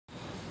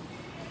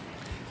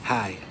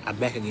Hi, I'm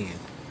back again.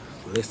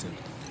 Listen,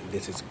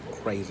 this is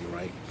crazy,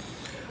 right?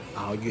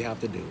 All you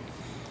have to do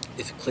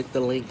is click the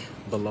link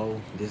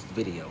below this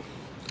video.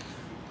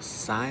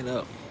 Sign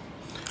up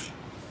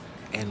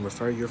and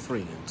refer your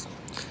friends.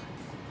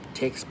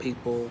 Text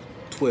people,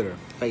 Twitter,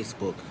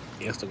 Facebook,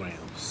 Instagram,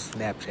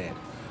 Snapchat,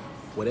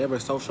 whatever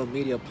social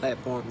media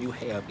platform you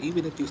have,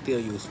 even if you still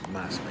use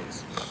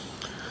MySpace.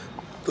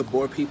 The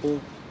more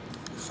people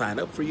sign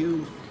up for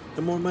you,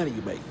 the more money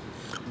you make.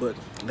 But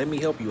let me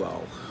help you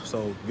all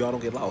so y'all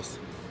don't get lost.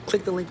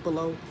 Click the link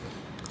below,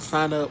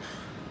 sign up,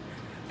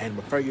 and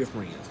refer your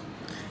friends.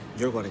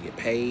 You're gonna get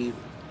paid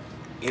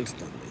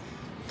instantly.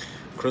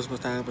 Christmas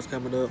time is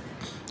coming up.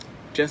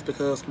 Just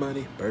because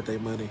money, birthday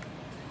money,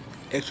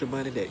 extra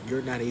money that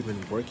you're not even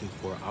working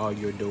for, all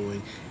you're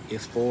doing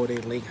is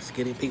forwarding links,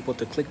 getting people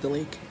to click the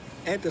link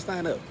and to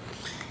sign up.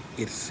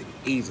 It's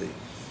easy.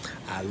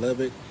 I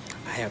love it.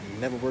 I have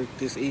never worked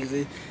this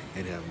easy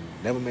and have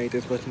never made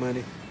this much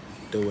money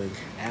doing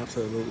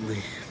absolutely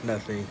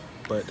nothing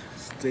but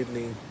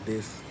sending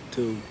this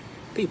to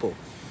people.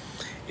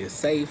 It's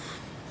safe,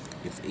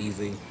 it's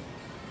easy,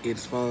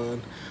 it's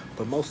fun,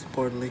 but most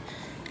importantly,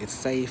 it's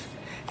safe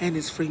and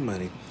it's free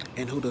money.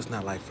 And who does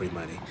not like free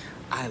money?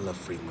 I love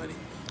free money.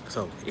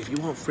 So if you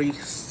want free,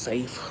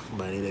 safe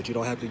money that you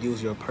don't have to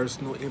use your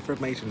personal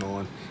information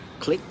on,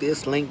 click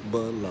this link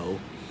below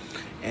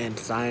and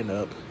sign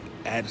up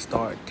and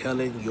start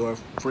telling your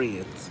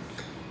friends.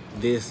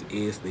 This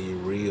is the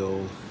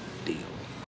real deal.